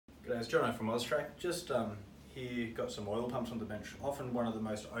G'day, it's Jono from Oztrack. Just here, got some oil pumps on the bench. Often one of the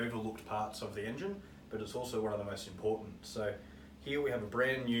most overlooked parts of the engine, but it's also one of the most important. So here we have a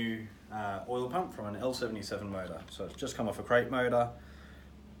brand new oil pump from an L77 motor. So it's just come off a crate motor,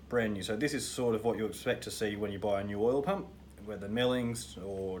 brand new. So this is sort of what you expect to see when you buy a new oil pump, whether Mellings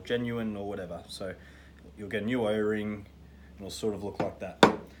or genuine or whatever. So you'll get a new O-ring and it'll sort of look like that.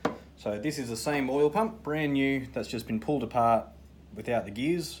 So this is the same oil pump, brand new, that's just been pulled apart without the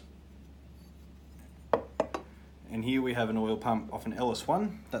gears. And here we have an oil pump off an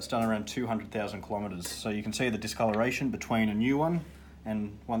LS1 that's done around 200,000 kilometres. So you can see the discoloration between a new one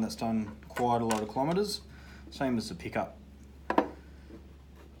and one that's done quite a lot of kilometres. Same as the pickup.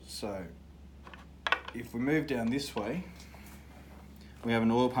 So if we move down this way, we have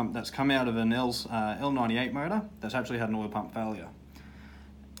an oil pump that's come out of an L98 motor that's actually had an oil pump failure.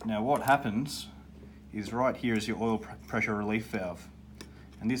 Now what happens is right here is your oil pressure relief valve.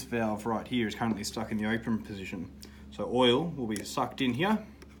 And this valve right here is currently stuck in the open position. So oil will be sucked in here,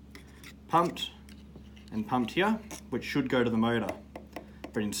 pumped and pumped here, which should go to the motor.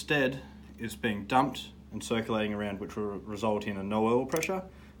 But instead, it's being dumped and circulating around, which will result in a no oil pressure,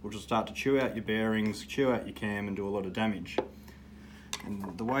 which will start to chew out your bearings, chew out your cam and do a lot of damage.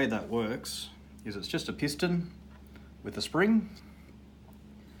 And the way that works is it's just a piston with a spring,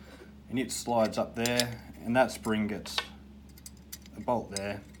 and it slides up there, and that spring gets a bolt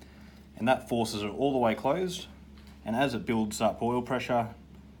there, and that forces it all the way closed. And as it builds up oil pressure,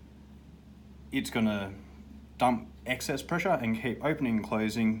 it's going to dump excess pressure and keep opening and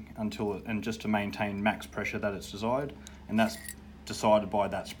closing and just to maintain max pressure that it's desired, and that's decided by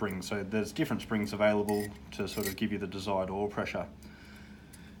that spring. So there's different springs available to sort of give you the desired oil pressure.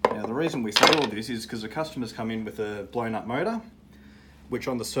 Now the reason we say all this is because the customers come in with a blown up motor, which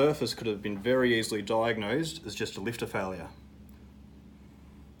on the surface could have been very easily diagnosed as just a lifter failure.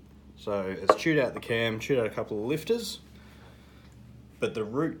 So it's chewed out the cam, chewed out a couple of lifters, but the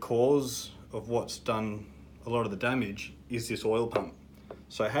root cause of what's done a lot of the damage is this oil pump.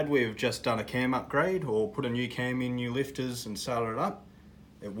 So had we have just done a cam upgrade or put a new cam in, new lifters and started it up,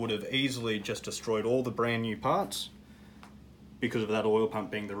 it would have easily just destroyed all the brand new parts because of that oil pump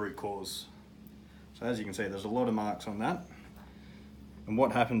being the root cause. So as you can see, there's a lot of marks on that. And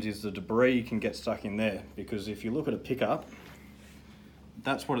what happens is the debris can get stuck in there, because if you look at a pickup,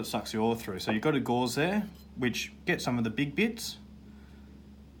 that's what it sucks the oil through. So you've got a gauze there, which gets some of the big bits,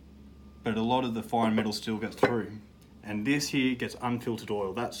 but a lot of the fine metal still gets through. And this here gets unfiltered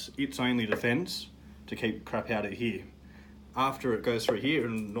oil. That's its only defense to keep crap out of here. After it goes through here,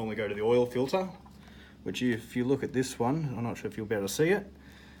 it'll normally go to the oil filter, which if you look at this one, I'm not sure if you'll be able to see it,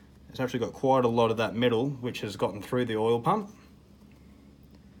 it's actually got quite a lot of that metal which has gotten through the oil pump.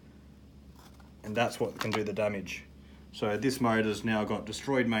 And that's what can do the damage. So this motor's now got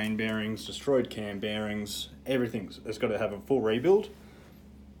destroyed main bearings, destroyed cam bearings, everything. It's got to have a full rebuild.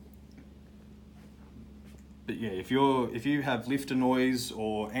 But yeah, if you have lifter noise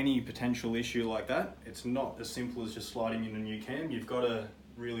or any potential issue like that, it's not as simple as just sliding in a new cam. You've got to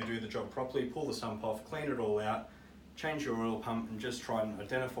really do the job properly, pull the sump off, clean it all out, change your oil pump, and just try and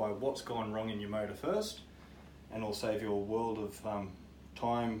identify what's gone wrong in your motor first, and it'll save you a world of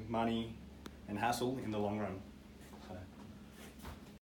time, money, and hassle in the long run.